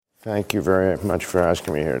Thank you very much for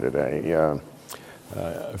asking me here today.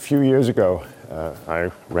 A few years ago,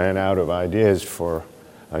 I ran out of ideas for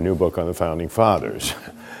a new book on the Founding Fathers.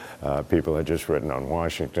 People had just written on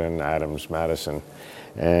Washington, Adams, Madison,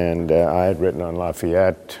 and I had written on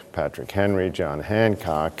Lafayette, Patrick Henry, John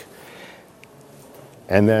Hancock.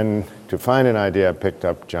 And then to find an idea, I picked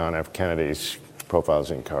up John F. Kennedy's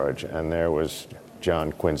Profiles in Courage, and there was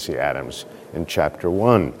John Quincy Adams in Chapter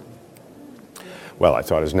 1. Well, I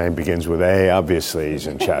thought his name begins with A. Obviously, he's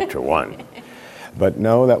in Chapter 1. But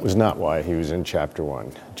no, that was not why he was in Chapter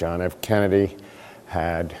 1. John F. Kennedy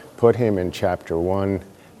had put him in Chapter 1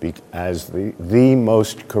 as the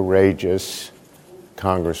most courageous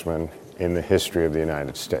congressman in the history of the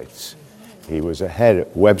United States. He was ahead.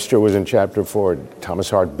 Webster was in Chapter 4.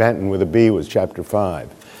 Thomas Hart Benton with a B was Chapter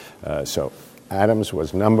 5. So Adams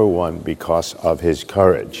was number one because of his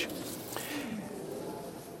courage.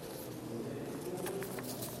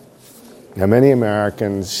 Now, many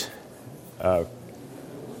Americans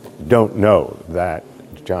don't know that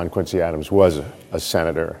John Quincy Adams was a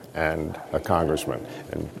senator and a congressman,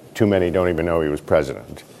 and too many don't even know he was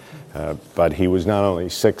president. But he was not only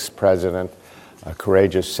sixth president, a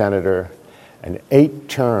courageous senator, an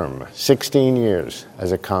 8-term, 16 years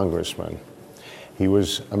as a congressman. He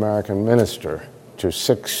was American minister to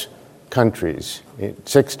 6 countries,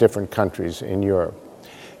 6 different countries in Europe.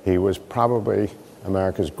 He was probably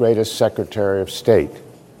America's greatest Secretary of State.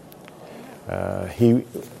 He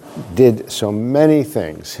did so many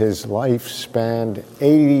things. His life spanned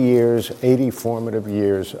 80 years, 80 formative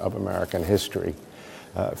years of American history,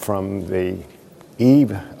 from the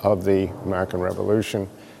eve of the American Revolution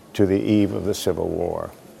to the eve of the Civil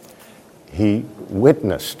War. He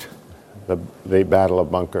witnessed the Battle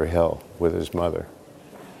of Bunker Hill with his mother.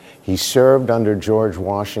 He served under George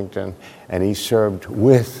Washington, and he served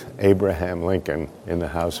with Abraham Lincoln in the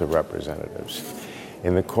House of Representatives.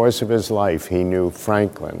 In the course of his life, he knew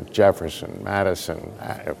Franklin, Jefferson, Madison.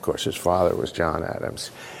 Of course, his father was John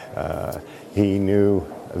Adams. He knew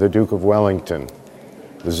the Duke of Wellington,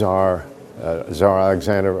 the Tsar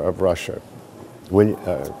Alexander of Russia,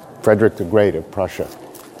 Frederick the Great of Prussia,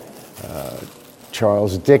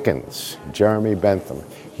 Charles Dickens, Jeremy Bentham.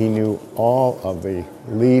 He knew all of the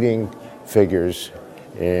leading figures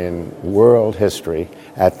in world history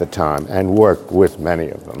at the time and worked with many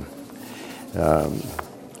of them.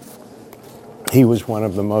 He was one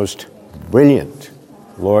of the most brilliant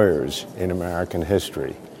lawyers in American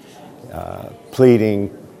history, pleading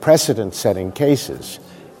precedent-setting cases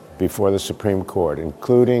before the Supreme Court,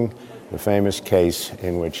 including the famous case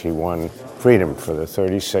in which he won freedom for the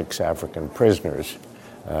 36 African prisoners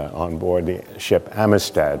on board the ship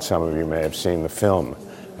Amistad. Some of you may have seen the film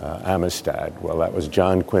Amistad. Well, that was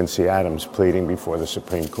John Quincy Adams pleading before the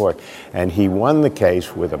Supreme Court. And he won the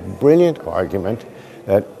case with a brilliant argument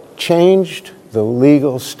that changed the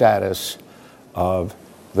legal status of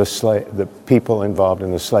the people involved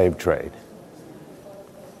in the slave trade.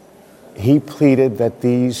 He pleaded that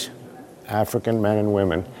these African men and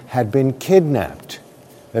women had been kidnapped,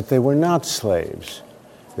 that they were not slaves.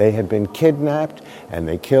 They had been kidnapped, and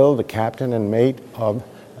they killed the captain and mate of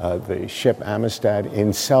the ship Amistad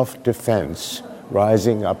in self-defense,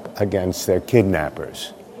 rising up against their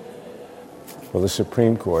kidnappers. Well, the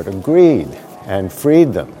Supreme Court agreed and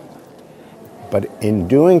freed them. But in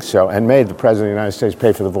doing so, and made the President of the United States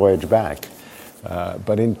pay for the voyage back,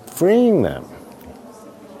 but in freeing them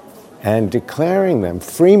and declaring them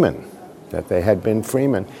freemen, that they had been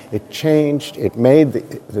freemen, it made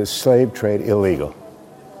the slave trade illegal.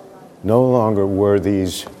 No longer were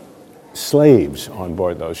these slaves on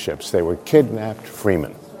board those ships. They were kidnapped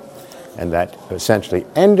freemen. And that essentially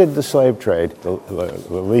ended the slave trade, the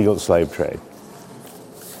legal slave trade.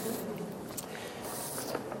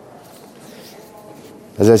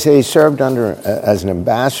 As I say, he served as an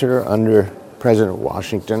ambassador under President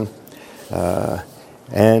Washington,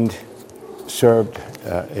 and served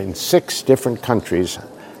in 6 different countries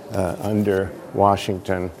under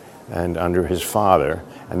Washington and under his father,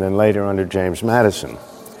 and then later under James Madison.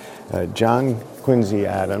 John Quincy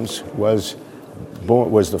Adams was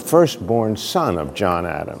the firstborn son of John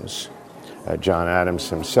Adams. John Adams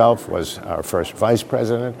himself was our first vice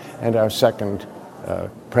president and our second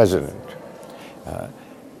president.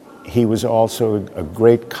 He was also a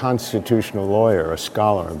great constitutional lawyer, a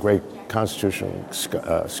scholar, a great constitutional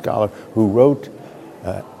scholar who wrote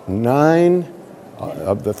 9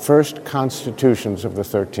 of the first constitutions of the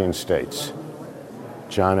 13 states.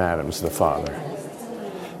 John Adams, the father.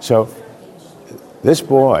 So this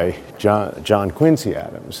boy, John Quincy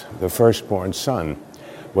Adams, the firstborn son,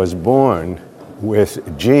 was born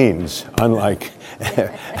with genes, unlike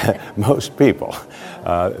most people.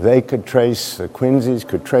 They could trace, the Quincy's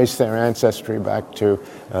could trace their ancestry back to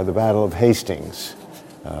the Battle of Hastings.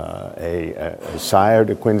 A sire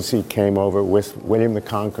de Quincy came over with William the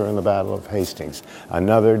Conqueror in the Battle of Hastings.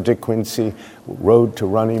 Another de Quincy rode to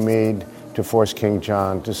Runnymede to force King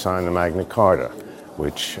John to sign the Magna Carta,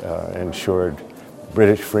 which ensured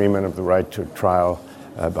British freemen of the right to trial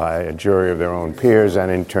by a jury of their own peers,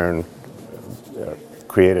 and in turn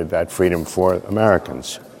created that freedom for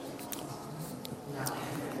Americans.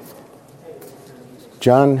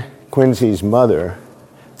 John Quincy's mother,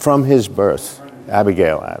 from his birth,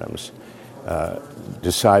 Abigail Adams,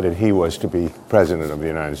 decided he was to be president of the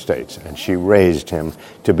United States, and she raised him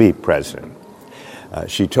to be president.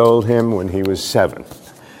 She told him when he was 7,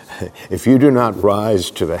 "If you do not rise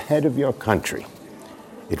to the head of your country,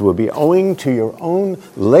 it will be owing to your own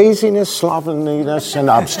laziness, slovenliness, and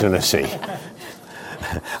obstinacy.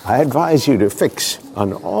 I advise you to fix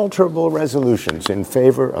unalterable resolutions in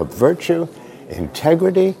favor of virtue,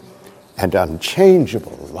 integrity, and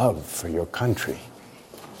unchangeable love for your country."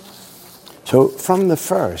 So from the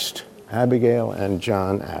first, Abigail and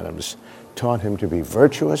John Adams taught him to be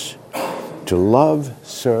virtuous, to love,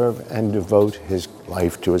 serve, and devote his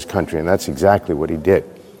life to his country. And that's exactly what he did.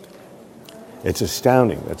 It's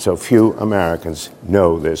astounding that so few Americans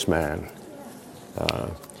know this man.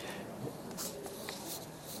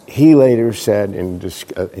 He later said, in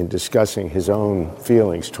discussing his own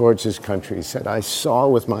feelings towards his country, he said, "I saw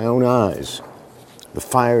with my own eyes the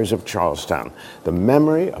fires of Charlestown, the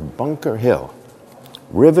memory of Bunker Hill,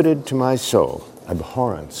 riveted to my soul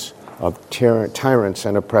abhorrence of tyrants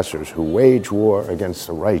and oppressors who wage war against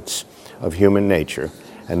the rights of human nature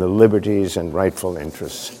and the liberties and rightful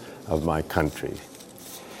interests of my country."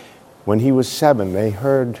 When he was 7, they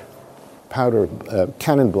heard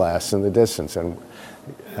cannon blasts in the distance, and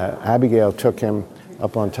Abigail took him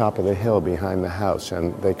up on top of the hill behind the house,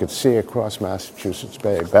 and they could see across Massachusetts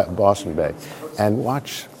Bay, Boston Bay, and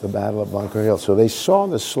watch the Battle of Bunker Hill. So they saw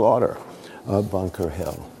the slaughter of Bunker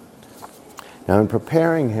Hill. Now, in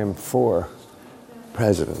preparing him for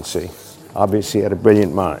presidency, obviously he had a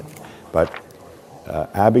brilliant mind, but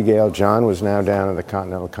John was now down in the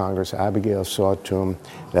Continental Congress. Abigail saw to him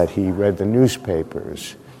that he read the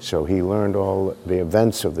newspapers, so he learned all the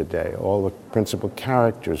events of the day, all the principal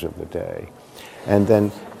characters of the day. And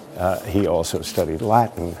then he also studied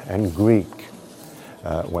Latin and Greek.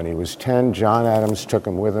 When he was 10, John Adams took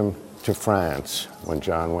him with him to France when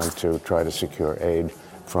John went to try to secure aid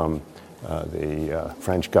from the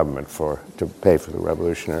French government to pay for the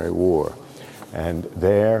Revolutionary War. And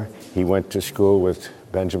there he went to school with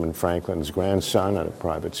Benjamin Franklin's grandson at a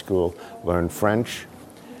private school, learned French,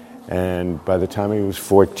 and by the time he was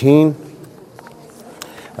 14,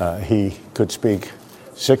 he could speak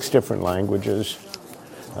 6 different languages.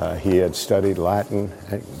 He had studied Latin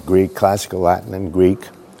and Greek, classical Latin and Greek,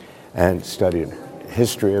 and studied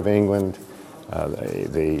history of England,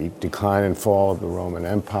 the decline and fall of the Roman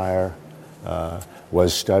Empire,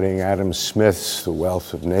 was studying Adam Smith's The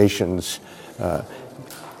Wealth of Nations.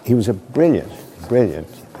 He was a brilliant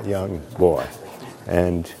young boy,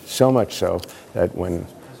 and so much so that when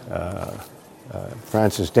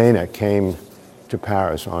Francis Dana came to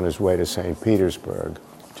Paris on his way to St. Petersburg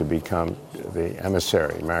to become the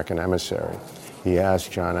American emissary, he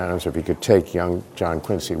asked John Adams if he could take young John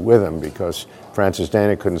Quincy with him, because Francis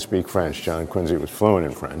Dana couldn't speak French. John Quincy was fluent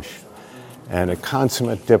in French and a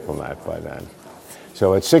consummate diplomat by then.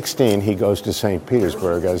 So at 16, he goes to St.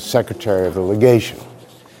 Petersburg as secretary of the legation.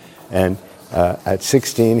 And at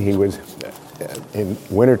 16, he was, in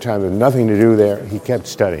wintertime, with nothing to do there, he kept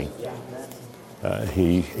studying.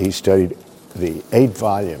 He studied the 8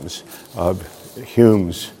 volumes of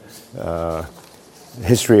Hume's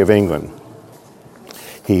History of England.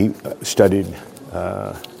 He studied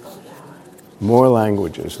more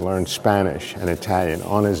languages, learned Spanish and Italian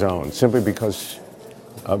on his own, simply because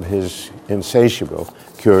of his insatiable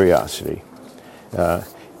curiosity.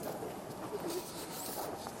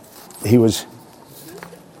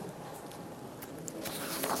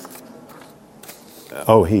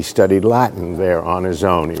 He studied Latin there on his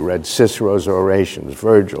own. He read Cicero's orations,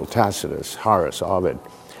 Virgil, Tacitus, Horace, Ovid,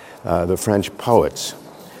 the French poets.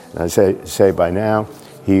 And I say by now,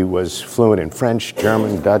 he was fluent in French,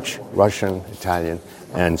 German, Dutch, Russian, Italian,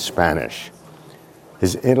 and Spanish.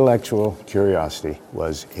 His intellectual curiosity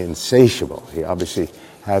was insatiable. He obviously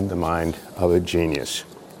had the mind of a genius.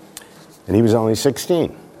 And he was only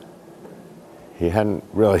 16. he hadn't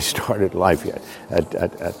really started life yet.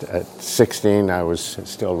 At 16, I was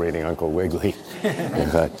still reading Uncle Wiggily,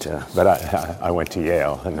 but I went to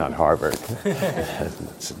Yale and not Harvard.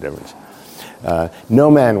 That's the difference. No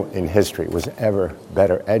man in history was ever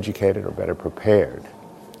better educated or better prepared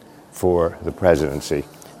for the presidency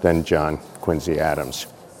than John Quincy Adams.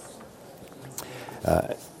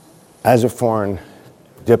 As a foreign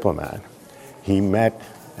diplomat, he met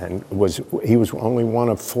and he was only one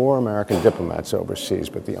of 4 American diplomats overseas,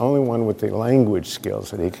 but the only one with the language skills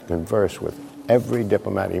that he could converse with every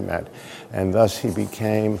diplomat he met. And thus he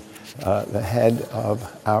became the head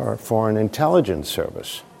of our Foreign Intelligence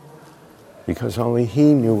Service, because only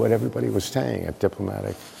he knew what everybody was saying at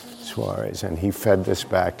diplomatic soirees, and he fed this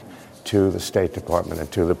back to the State Department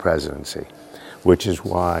and to the presidency, which is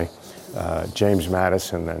why James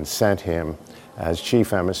Madison then sent him as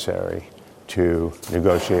chief emissary to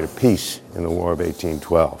negotiate a peace in the War of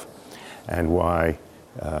 1812, and why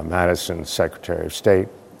Madison's Secretary of State,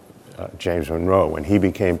 James Monroe, when he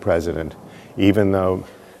became president, even though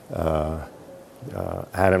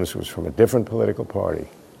Adams was from a different political party,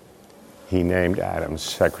 he named Adams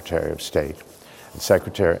Secretary of State. And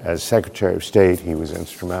as Secretary of State, he was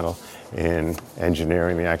instrumental in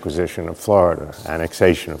engineering the acquisition of Florida,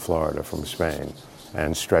 annexation of Florida from Spain,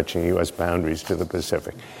 and stretching U.S. boundaries to the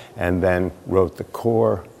Pacific, and then wrote the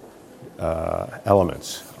core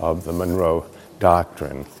elements of the Monroe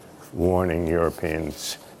Doctrine, warning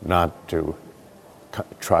Europeans not to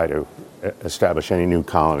try to establish any new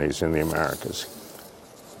colonies in the Americas.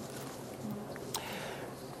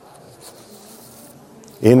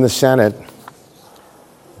 In the Senate,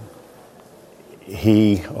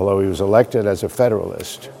 although he was elected as a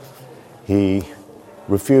Federalist, he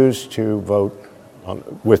refused to vote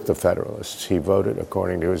with the Federalists. He voted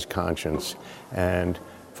according to his conscience and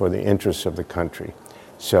for the interests of the country.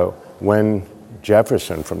 So when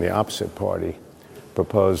Jefferson, from the opposite party,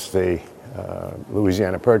 proposed the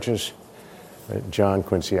Louisiana Purchase, John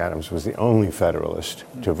Quincy Adams was the only Federalist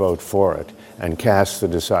to vote for it and cast the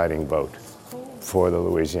deciding vote for the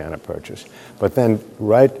Louisiana Purchase. But then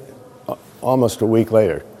almost a week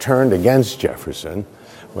later, turned against Jefferson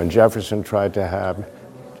when Jefferson tried to have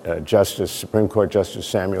Supreme Court Justice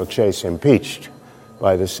Samuel Chase impeached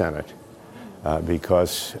by the Senate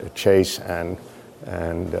because Chase and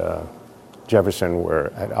Jefferson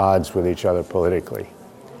were at odds with each other politically.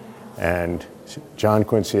 And John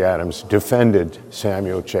Quincy Adams defended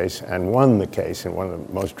Samuel Chase and won the case in one of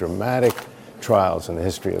the most dramatic trials in the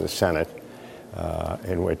history of the Senate,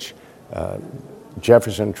 in which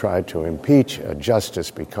Jefferson tried to impeach a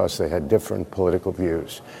justice because they had different political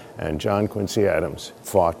views. And John Quincy Adams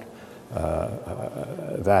fought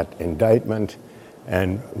that indictment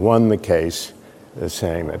and won the case,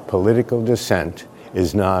 saying that political dissent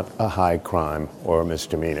is not a high crime or a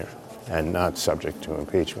misdemeanor and not subject to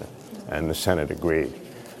impeachment. And the Senate agreed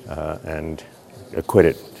and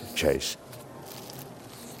acquitted Chase.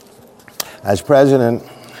 As president,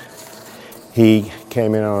 he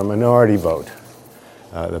came in on a minority vote.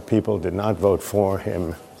 The people did not vote for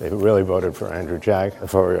him. They really voted for Andrew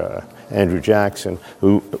Jackson,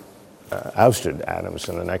 who ousted Adams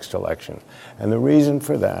in the next election. And the reason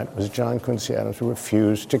for that was John Quincy Adams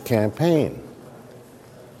refused to campaign.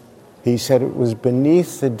 He said it was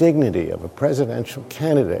beneath the dignity of a presidential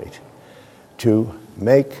candidate to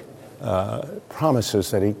make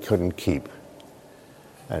promises that he couldn't keep.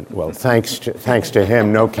 And well, thanks to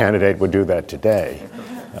him, no candidate would do that today.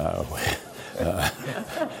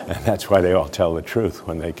 And that's why they all tell the truth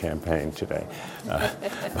when they campaign today.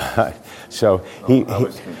 So I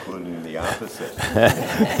was concluding the opposite.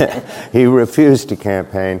 He refused to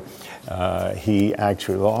campaign. He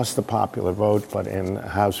actually lost the popular vote, but in the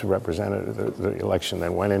House of Representatives, the election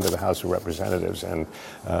then went into the House of Representatives, and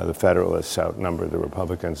the Federalists outnumbered the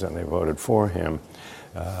Republicans, and they voted for him.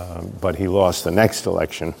 But he lost the next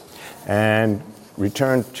election and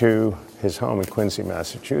returned to his home in Quincy,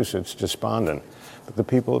 Massachusetts, despondent. But the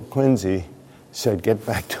people of Quincy said, get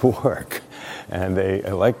back to work. And they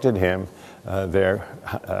elected him their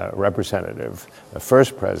representative, the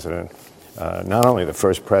first president, not only the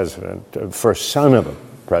first president, the first son of a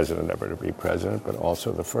president ever to be president, but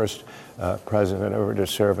also the first president ever to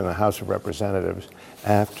serve in the House of Representatives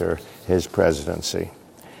after his presidency.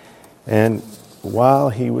 And while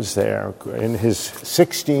he was there, in his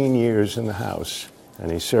 16 years in the House,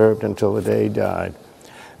 and he served until the day he died,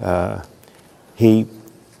 he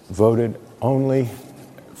voted only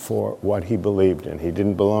for what he believed in. He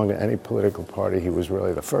didn't belong to any political party. He was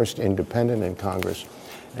really the first independent in Congress,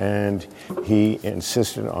 and he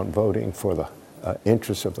insisted on voting for the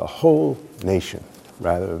interests of the whole nation,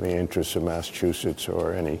 rather than the interests of Massachusetts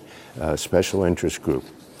or any special interest group.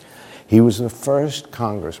 He was the first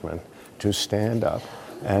congressman to stand up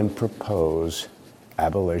and propose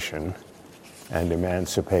abolition and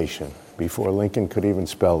emancipation before Lincoln could even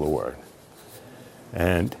spell the word.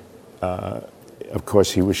 And of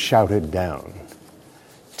course, he was shouted down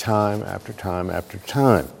time after time after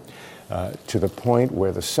time, to the point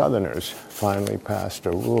where the Southerners finally passed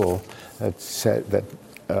a rule that said that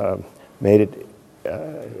made it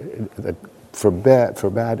that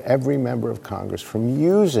forbade every member of Congress from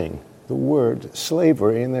using the word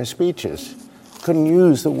slavery in their speeches. Couldn't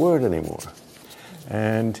use the word anymore.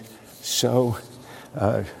 And so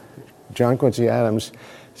John Quincy Adams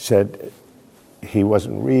said he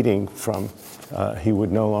wasn't reading from, he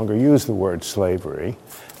would no longer use the word slavery,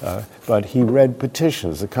 but he read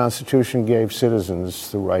petitions. The Constitution gave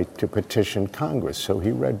citizens the right to petition Congress, so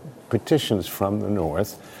he read petitions from the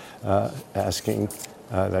North asking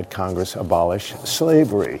that Congress abolish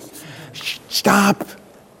slavery. Stop!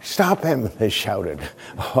 Stop him, they shouted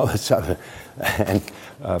all of a sudden. And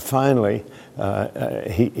finally,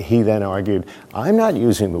 he then argued, I'm not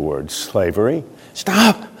using the word slavery.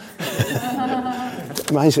 Stop!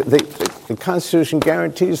 The Constitution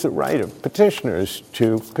guarantees the right of petitioners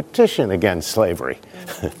to petition against slavery.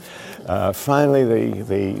 Finally,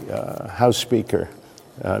 the House Speaker,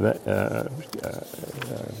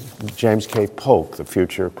 James K. Polk, the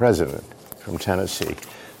future president from Tennessee,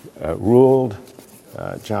 ruled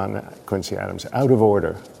John Quincy Adams out of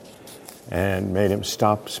order and made him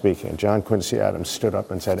stop speaking. John Quincy Adams stood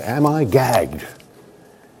up and said, "Am I gagged?"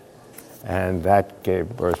 And that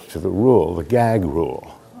gave birth to the rule, the gag rule,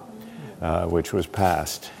 which was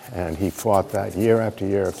passed. And he fought that year after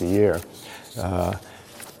year after year.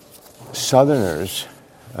 Southerners,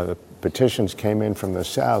 the petitions came in from the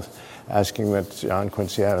South asking that John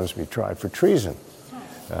Quincy Adams be tried for treason.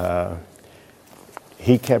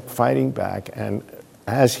 He kept fighting back, and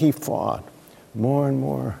as he fought, more and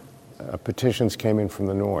more petitions came in from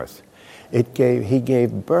the North. He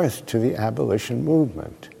gave birth to the abolition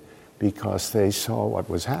movement because they saw what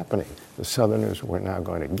was happening. The Southerners were now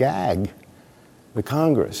going to gag the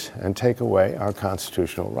Congress and take away our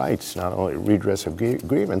constitutional rights, not only redress of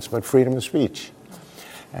grievance, but freedom of speech.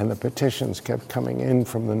 And the petitions kept coming in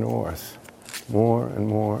from the North, more and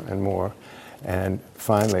more and more. And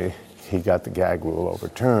finally, he got the gag rule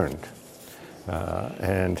overturned.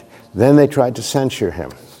 And then they tried to censure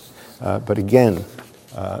him. But again,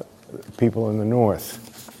 people in the North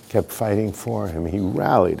kept fighting for him. He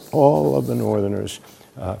rallied all of the Northerners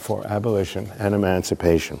for abolition and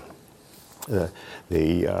emancipation.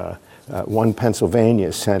 One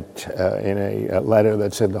Pennsylvania sent in a letter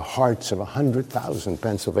that said, "The hearts of 100,000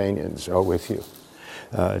 Pennsylvanians are with you."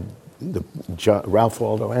 Ralph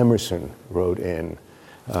Waldo Emerson wrote in.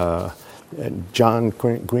 And John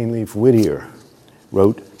Greenleaf Whittier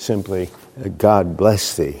wrote simply, "God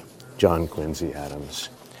bless thee, John Quincy Adams."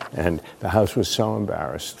 And the House was so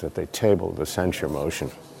embarrassed that they tabled the censure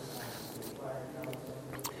motion.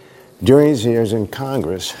 During his years in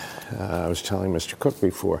Congress, I was telling Mr. Cook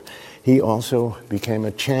before, he also became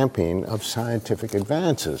a champion of scientific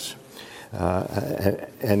advances.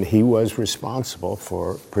 And he was responsible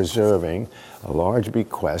for preserving a large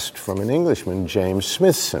bequest from an Englishman, James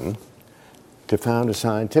Smithson, to found a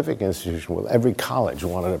scientific institution. Well, every college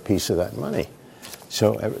wanted a piece of that money.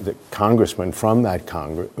 So the congressmen from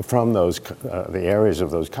the areas of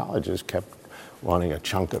those colleges kept wanting a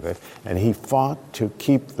chunk of it, and he fought to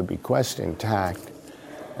keep the bequest intact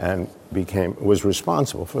and was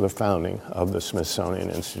responsible for the founding of the Smithsonian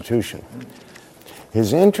Institution.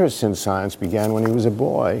 His interest in science began when he was a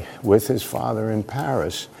boy with his father in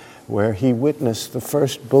Paris, where he witnessed the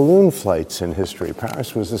first balloon flights in history.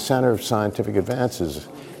 Paris was the center of scientific advances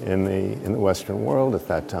in the Western world at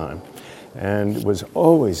that time, and was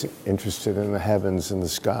always interested in the heavens and the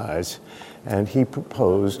skies. And he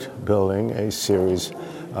proposed building a series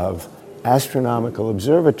of astronomical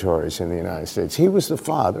observatories in the United States. He was the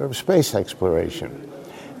father of space exploration.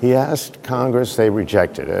 He asked Congress, they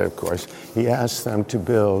rejected it, of course. He asked them to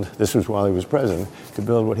build, this was while he was president, to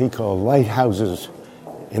build what he called lighthouses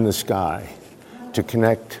in the sky to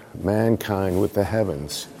connect mankind with the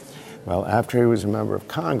heavens. Well, after he was a member of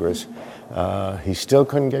Congress, he still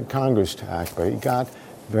couldn't get Congress to act, but he got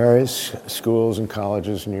various schools and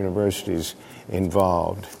colleges and universities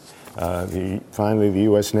involved. Finally, the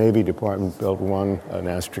U.S. Navy Department built one, an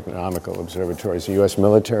astronomical observatory. The U.S.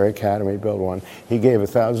 Military Academy built one. He gave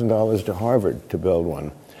 $1,000 to Harvard to build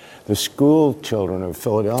one. The school children of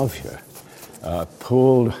Philadelphia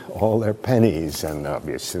pooled all their pennies, and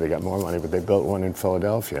obviously they got more money, but they built one in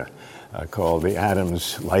Philadelphia. called the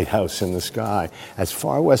Adams Lighthouse in the Sky, as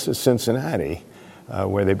far west as Cincinnati,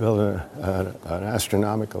 where they built an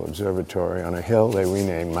astronomical observatory on a hill they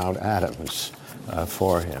renamed Mount Adams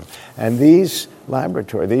for him. And these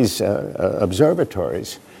observatories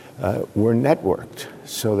were networked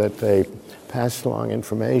so that they passed along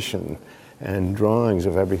information and drawings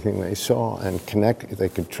of everything they saw and they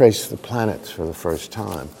could trace the planets for the first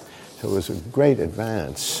time. So it was a great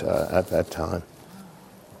advance at that time.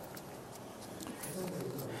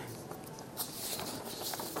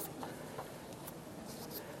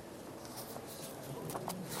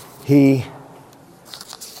 He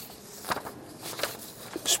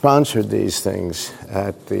sponsored these things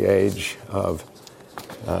at the age of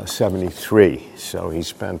 73, so he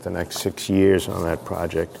spent the next 6 years on that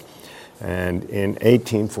project. And in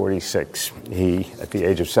 1846, at the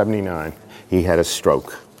age of 79, he had a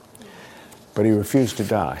stroke. But he refused to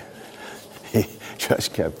die. He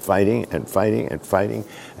just kept fighting and fighting and fighting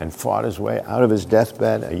and fought his way out of his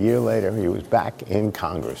deathbed. A year later, he was back in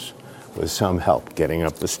Congress with some help getting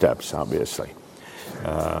up the steps, obviously.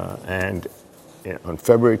 And on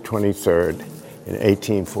February 23rd, in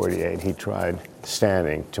 1848, he tried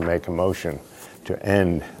standing to make a motion to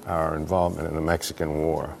end our involvement in the Mexican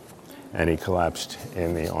War. And he collapsed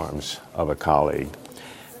in the arms of a colleague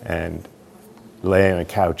and lay on a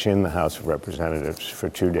couch in the House of Representatives for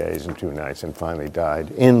 2 days and 2 nights and finally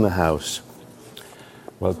died in the House.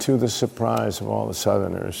 Well, to the surprise of all the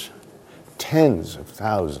Southerners, tens of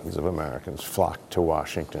thousands of Americans flocked to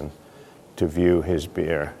Washington to view his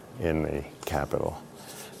bier in the Capitol.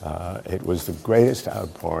 It was the greatest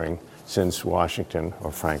outpouring since Washington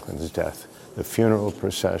or Franklin's death. The funeral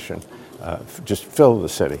procession just filled the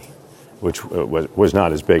city, which was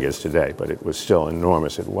not as big as today, but it was still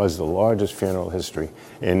enormous. It was the largest funeral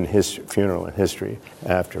in history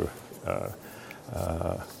after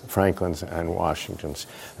Franklin's and Washington's.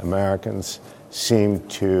 Americans seemed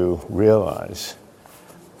to realize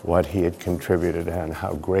what he had contributed and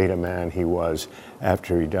how great a man he was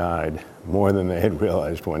after he died, more than they had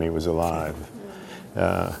realized when he was alive.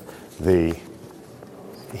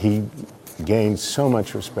 He gained so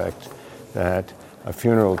much respect that a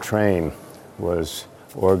funeral train was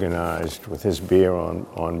organized with his bier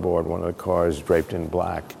on board one of the cars draped in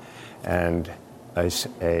black, and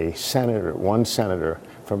one senator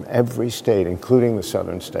from every state, including the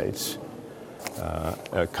southern states,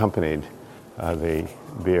 accompanied the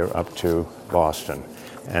bier up to Boston.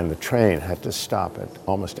 And the train had to stop at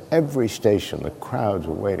almost every station. The crowds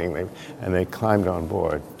were waiting, and they climbed on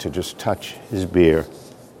board to just touch his bier.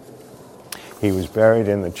 He was buried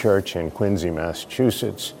in the church in Quincy,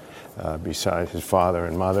 Massachusetts, beside his father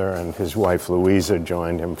and mother, and his wife Louisa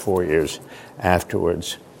joined him 4 years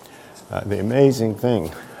afterwards. The amazing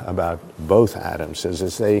thing about both Adamses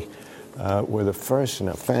is they were the first in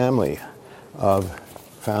a family of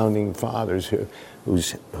founding fathers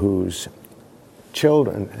whose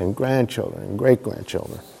children and grandchildren and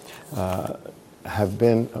great-grandchildren have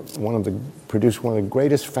been produced one of the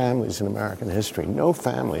greatest families in American history. No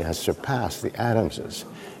family has surpassed the Adamses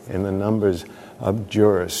in the numbers of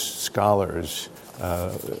jurists, scholars,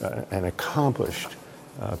 and accomplished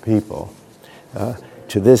people.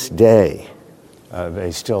 To this day,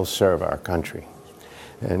 they still serve our country.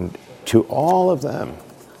 And to all of them,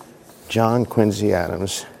 John Quincy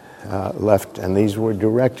Adams left, and these were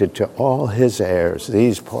directed to all his heirs,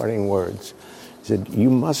 these parting words. He said, "You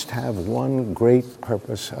must have one great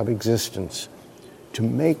purpose of existence, to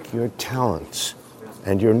make your talents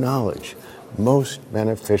and your knowledge most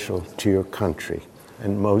beneficial to your country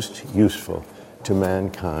and most useful to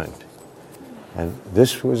mankind." And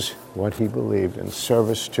this was what he believed in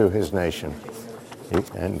service to his nation.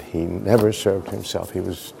 And he never served himself. He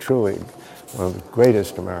was truly one of the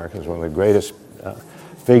greatest Americans, one of the greatest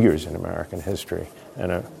figures in American history,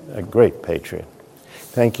 and a great patriot.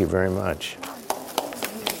 Thank you very much.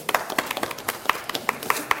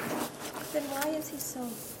 Then why is he so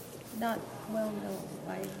not well known?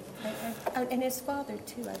 And his father,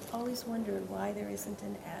 too. I've always wondered why there isn't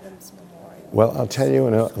an Adams Memorial. Well, I'll tell you a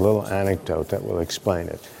little anecdote that will explain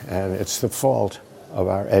it. And it's the fault of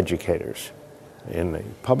our educators in the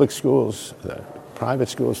public schools, the private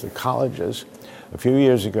schools, the colleges. A few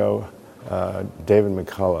years ago, David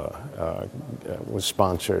McCullough was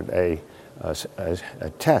sponsored a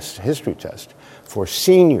history test for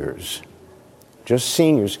seniors, just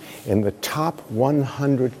seniors, in the top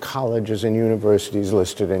 100 colleges and universities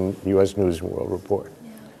listed in U.S. News and World Report. Yeah.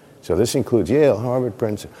 So this includes Yale, Harvard,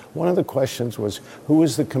 Princeton. One of the questions was, who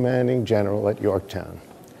was the commanding general at Yorktown?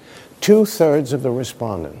 2/3 of the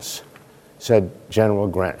respondents said General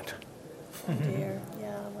Grant. Dear. Yeah,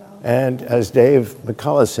 well. And as Dave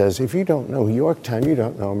McCullough says, if you don't know Yorktown, you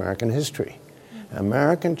don't know American history.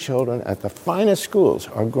 American children at the finest schools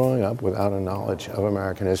are growing up without a knowledge of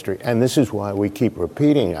American history. And this is why we keep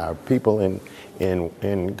repeating, our people in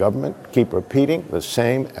government keep repeating the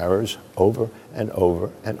same errors over and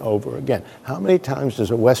over and over again. How many times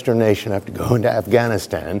does a Western nation have to go into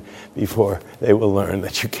Afghanistan before they will learn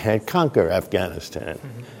that you can't conquer Afghanistan?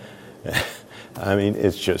 I mean,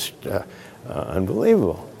 it's just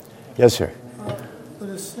unbelievable. Yes, sir. But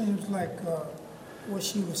it seems like what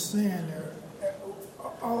she was saying there,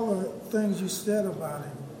 all the things you said about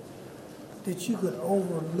him, that you could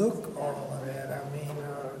overlook all of that. I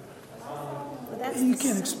mean, you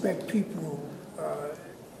can't expect people, at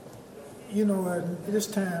this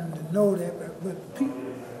time to know that, but people,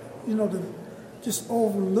 to just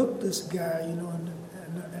overlook this guy, and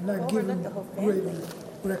not give him great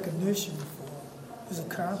recognition for his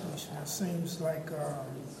accomplishment. Seems like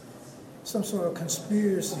some sort of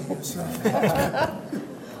conspiracy or something.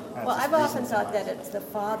 Well, I've often thought that the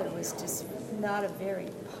father was just not a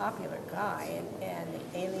very popular guy, and the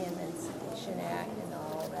Alien and Sedition Act and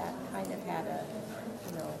all that kind of had a,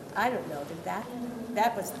 I don't know,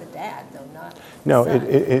 that was the dad, though, not the No, son.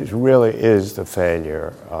 it really is the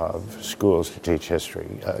failure of schools to teach history.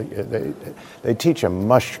 They teach a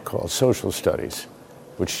mush called social studies,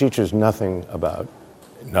 which teaches nothing about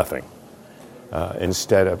nothing.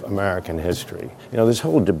 Instead of American history. This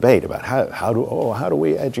whole debate about how do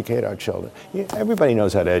we educate our children? Everybody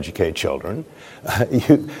knows how to educate children.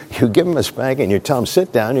 You give them a spanking, you tell them,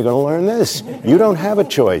 sit down, you're going to learn this. You don't have a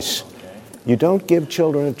choice. You don't give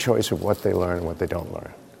children a choice of what they learn and what they don't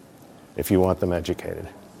learn if you want them educated.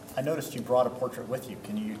 I noticed you brought a portrait with you.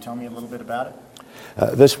 Can you tell me a little bit about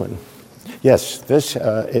it? This one. Yes, this,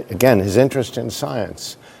 again, his interest in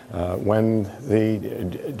science. When the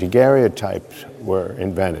daguerreotypes were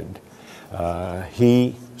invented,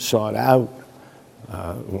 he sought out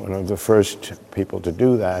one of the first people to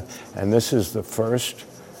do that, and this is the first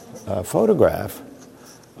photograph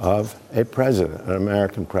of a president, an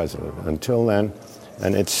American president. Until then,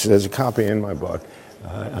 and there's a copy in my book,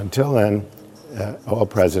 until then, all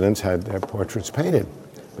presidents had their portraits painted.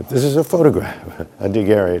 But this is a photograph, a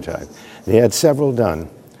daguerreotype. He had several done.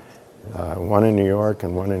 One in New York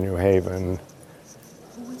and one in New Haven.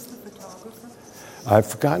 Who was the photographer? I've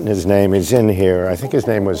forgotten his name. He's in here. I think his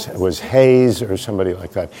name was Hayes or somebody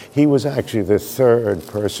like that. He was actually the third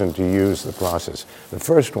person to use the process. The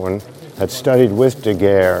first one had studied with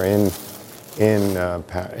Daguerre in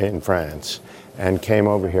France and came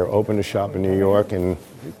over here, opened a shop in New York, and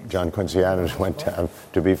John Quincy Adams went down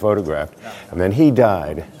to be photographed. And then he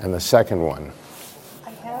died, and the second one.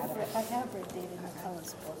 I have read David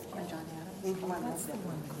McCullough's book.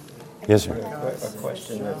 Yes, sir. A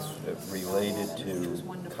question that's related to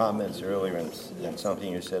comments earlier and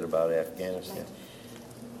something you said about Afghanistan.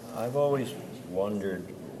 I've always wondered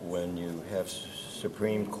when you have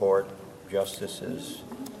Supreme Court justices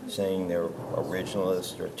saying they're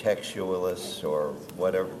originalists or textualists or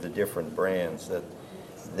whatever the different brands, that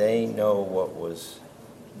they know what was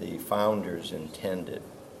the founders intended.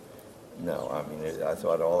 No, I mean, I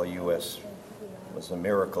thought all U.S. was a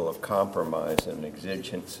miracle of compromise and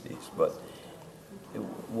exigencies, but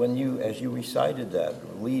when as you recited that,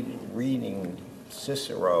 reading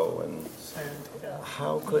Cicero, and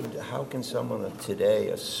how can someone of today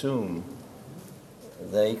assume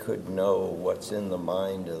they could know what's in the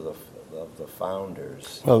mind of the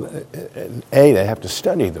founders? Well, they have to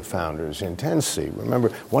study the founders intensely. Remember,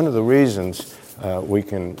 one of the reasons we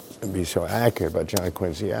can be so accurate about John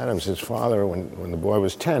Quincy Adams, his father, when the boy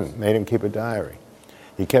was 10, made him keep a diary.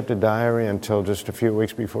 He kept a diary until just a few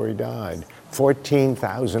weeks before he died.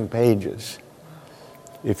 14,000 pages.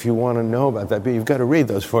 If you want to know about that, but you've got to read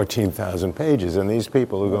those 14,000 pages. And these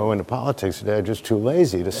people who go into politics today are just too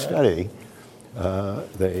lazy to study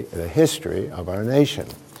the history of our nation.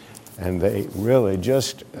 And they really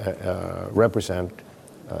just represent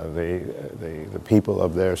the people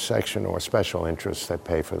of their section or special interests that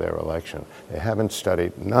pay for their election. They haven't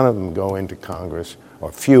studied, none of them go into Congress,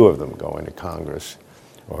 or few of them go into Congress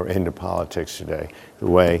or into politics today the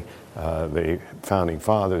way the Founding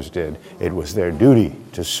Fathers did. It was their duty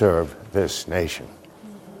to serve this nation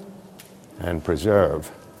and preserve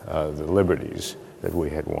the liberties that we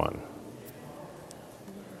had won.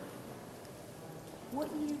 What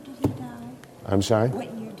year did he die? I'm sorry?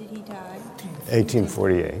 What year did he die?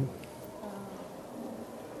 1848.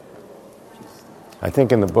 I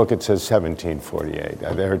think in the book it says 1748.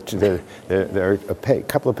 There are a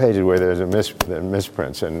couple of pages where there's a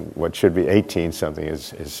misprints, and what should be 18-something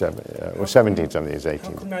is 17-something is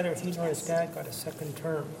 18. How come neither he nor his dad got a second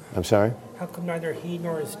term? I'm sorry? How come neither he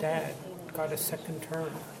nor his dad got a second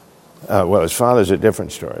term? Well, his father's a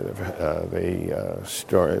different story. The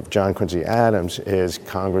story of John Quincy Adams is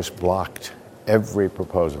Congress blocked every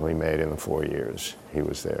proposal he made in the 4 years he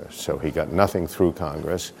was there. So he got nothing through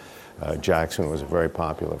Congress. Jackson was a very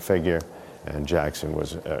popular figure, and Jackson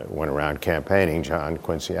went around campaigning. John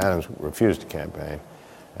Quincy Adams refused to campaign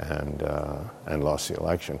and lost the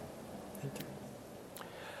election.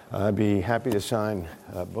 I'd be happy to sign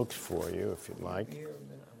books for you if you'd like. I'm going to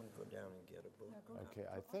go down and get a book. Okay,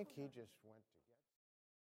 I think he just went to...